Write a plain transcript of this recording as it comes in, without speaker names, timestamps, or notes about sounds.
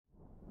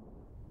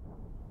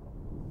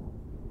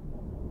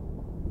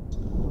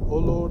O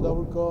Lord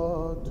our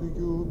God, to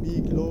you be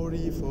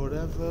glory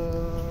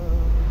forever.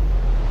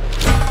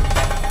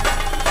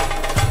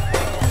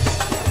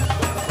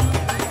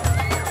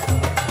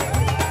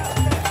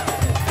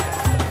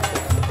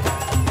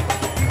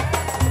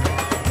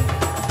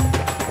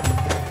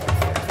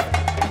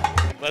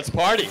 Let's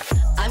party.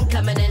 I'm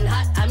coming in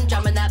hot, I'm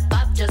drumming that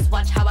bop. Just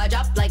watch how I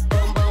drop like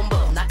boom, boom,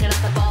 boom. Knocking out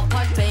the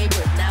ballpark, Babe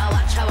Ruth. Now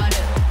watch how I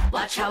do,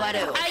 watch how I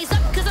do. Eyes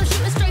up, cause I'm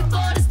shooting straight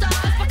for the stars.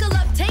 Buckle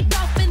up, take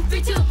off in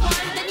 3, 2, 1.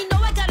 Then you know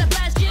I gotta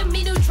blast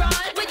Jimmy Neutron.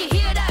 When you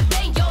hear that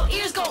bang, your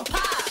ears gon'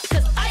 pop.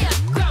 Cause I am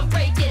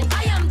groundbreaking.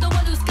 I am the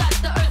one who's got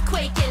the earth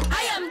quaking.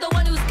 I am the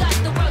one who's got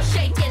the world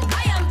shaking.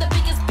 I am the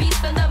biggest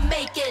beast in the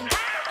making.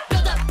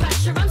 Build up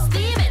pressure, I'm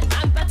steaming.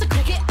 I'm about to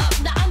crank it up,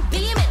 now I'm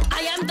beaming.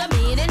 I am the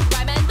meaning,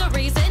 rhyme and the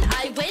reason.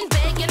 I win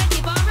big and I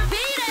keep on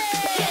repeating.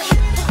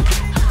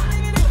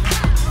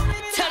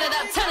 Turn it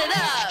up, turn it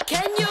up.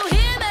 Can you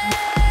hear me?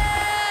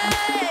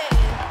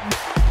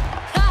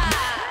 Ha!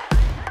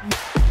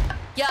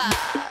 Yeah.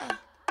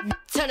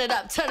 Turn it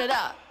up, turn it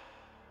up.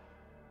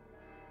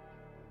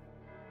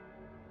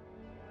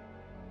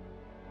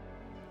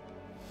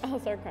 I'll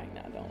start crying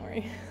now, don't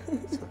worry.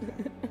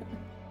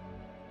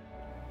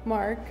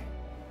 Mark,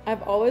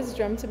 I've always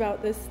dreamt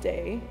about this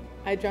day.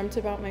 I dreamt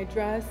about my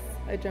dress.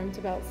 I dreamt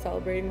about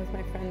celebrating with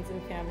my friends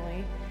and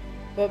family.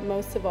 But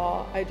most of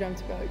all, I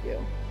dreamt about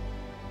you.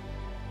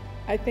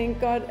 I thank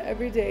God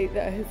every day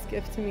that his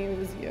gift to me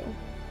was you,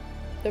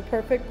 the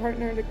perfect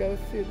partner to go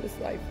through this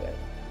life with.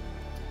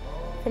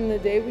 From the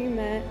day we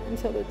met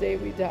until the day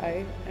we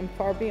die and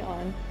far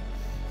beyond,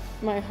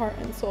 my heart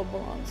and soul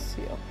belongs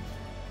to you.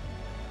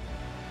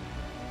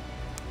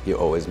 You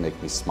always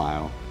make me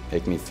smile,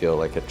 make me feel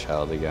like a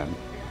child again,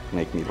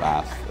 make me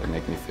laugh, and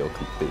make me feel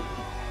complete.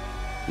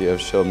 You have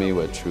shown me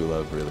what true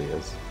love really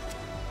is.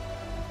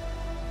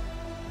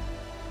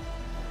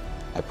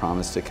 I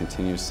promise to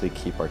continuously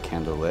keep our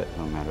candle lit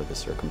no matter the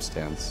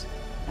circumstance,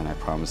 and I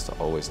promise to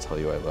always tell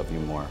you I love you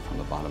more from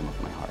the bottom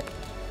of my heart.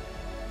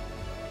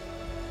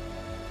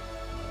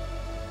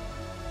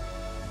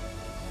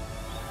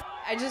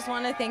 I just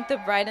want to thank the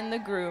bride and the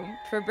groom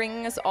for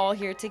bringing us all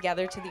here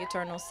together to the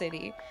Eternal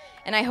City.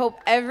 And I hope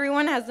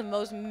everyone has the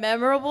most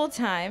memorable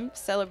time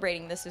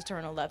celebrating this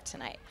eternal love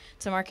tonight.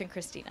 To Mark and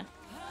Kristina.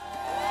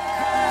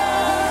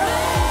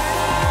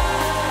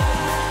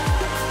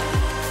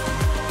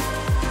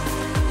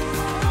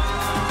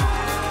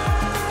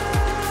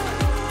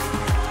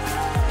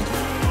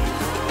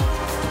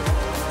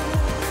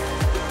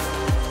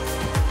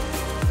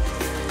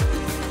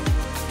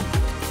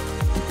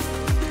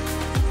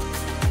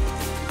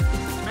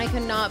 I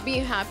could not be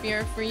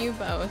happier for you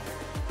both,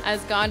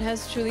 as God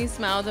has truly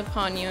smiled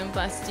upon you and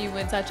blessed you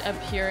with such a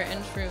pure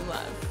and true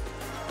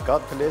love.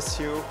 God bless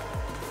you.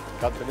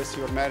 God bless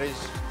your marriage.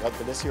 God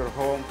bless your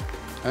home.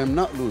 I'm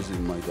not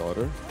losing my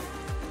daughter.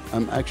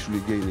 I'm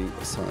actually gaining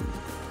a son.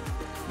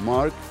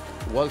 Mark,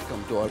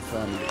 welcome to our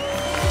family.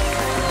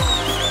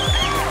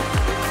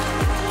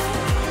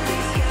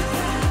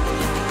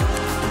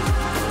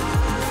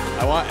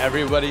 I want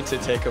everybody to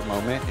take a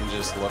moment and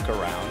just look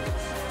around,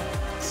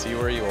 see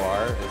where you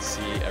are, and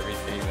see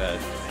everything that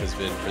has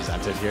been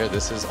presented here.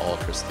 This is all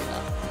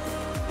Kristina.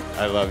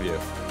 I love you.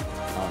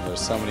 There's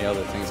so many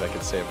other things I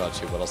could say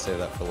about you, but I'll save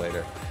that for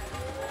later.